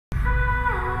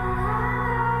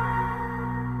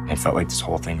It felt like this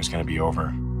whole thing was going to be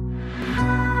over.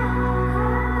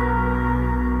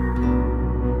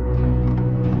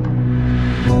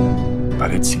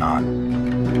 But it's not.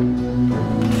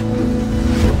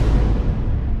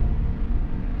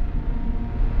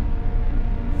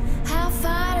 How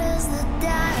far does the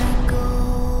data go?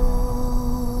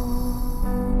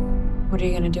 What are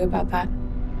you gonna do about that?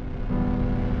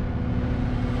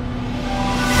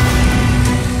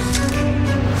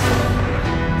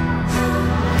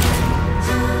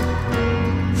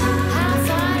 How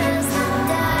far does the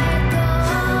data go?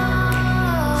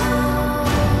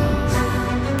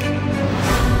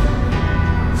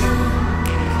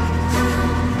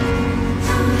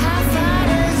 How far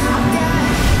does the data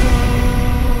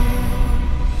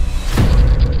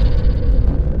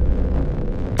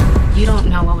go? You don't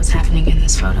know what was happening in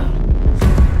this photo.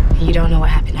 And you don't know what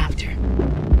happened after.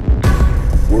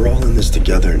 We're all in this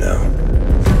together now.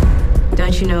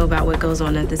 Don't you know about what goes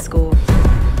on at this school?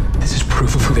 This is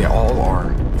proof of who they all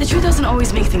are. The truth doesn't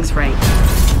always make things right.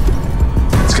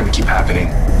 It's going to keep happening.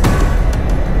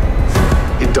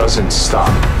 It doesn't stop.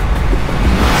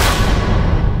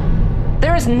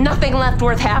 There is nothing left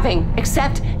worth having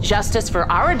except justice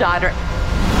for our daughter. If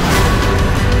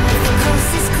the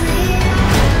coast is clear,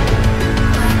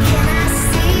 what can I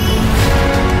see?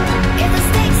 If the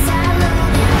stakes are low,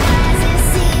 then rise and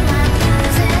see my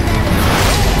losing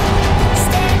everything.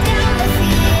 Stare down the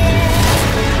fear.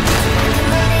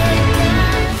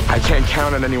 I can't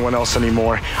count on anyone else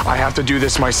anymore. I have to do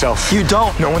this myself. You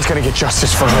don't. No one's going to get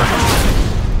justice for her.